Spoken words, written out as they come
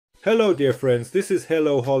Hello dear friends, this is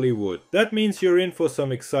Hello Hollywood. That means you're in for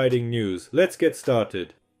some exciting news. Let's get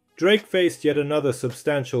started. Drake faced yet another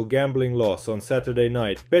substantial gambling loss on Saturday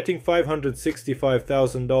night, betting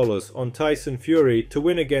 $565,000 on Tyson Fury to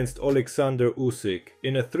win against Oleksandr Usyk.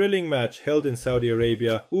 In a thrilling match held in Saudi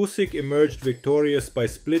Arabia, Usyk emerged victorious by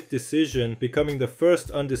split decision, becoming the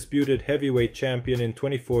first undisputed heavyweight champion in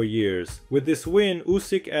 24 years. With this win,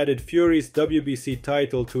 Usyk added Fury's WBC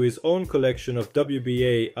title to his own collection of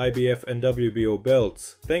WBA, IBF and WBO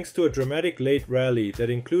belts, thanks to a dramatic late rally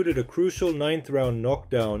that included a crucial 9th round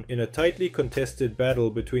knockdown in a tightly contested battle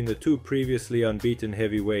between the two previously unbeaten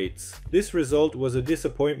heavyweights. This result was a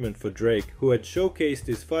disappointment for Drake, who had showcased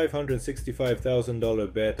his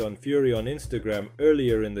 $565,000 bet on Fury on Instagram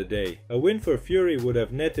earlier in the day. A win for Fury would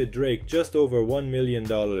have netted Drake just over $1 million.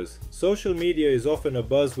 Social media is often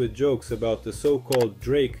abuzz with jokes about the so-called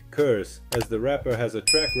Drake curse, as the rapper has a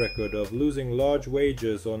track record of losing large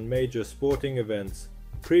wagers on major sporting events.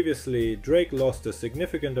 Previously, Drake lost a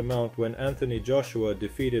significant amount when Anthony Joshua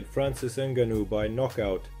defeated Francis Ngannou by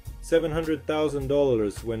knockout,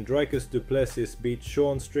 $700,000 when Dricus du Plessis beat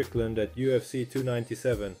Sean Strickland at UFC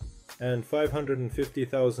 297, and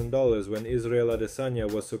 $550,000 when Israel Adesanya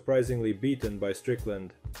was surprisingly beaten by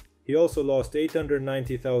Strickland. He also lost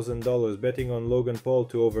 $890,000 betting on Logan Paul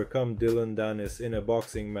to overcome Dylan Danis in a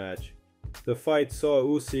boxing match. The fight saw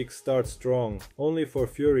Usyk start strong, only for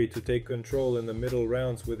Fury to take control in the middle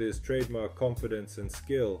rounds with his trademark confidence and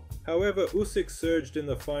skill. However, Usyk surged in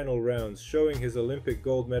the final rounds, showing his Olympic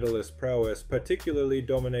gold medalist prowess, particularly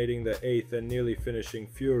dominating the 8th and nearly finishing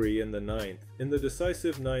Fury in the 9th. In the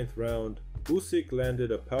decisive 9th round, Usyk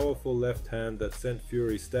landed a powerful left hand that sent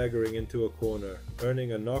Fury staggering into a corner,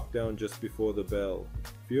 earning a knockdown just before the bell.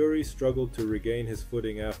 Fury struggled to regain his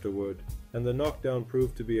footing afterward, and the knockdown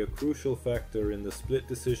proved to be a crucial factor in the split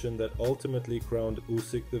decision that ultimately crowned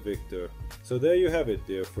Usyk the victor. So there you have it,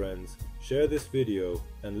 dear friends. Share this video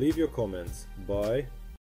and leave your comments. Bye.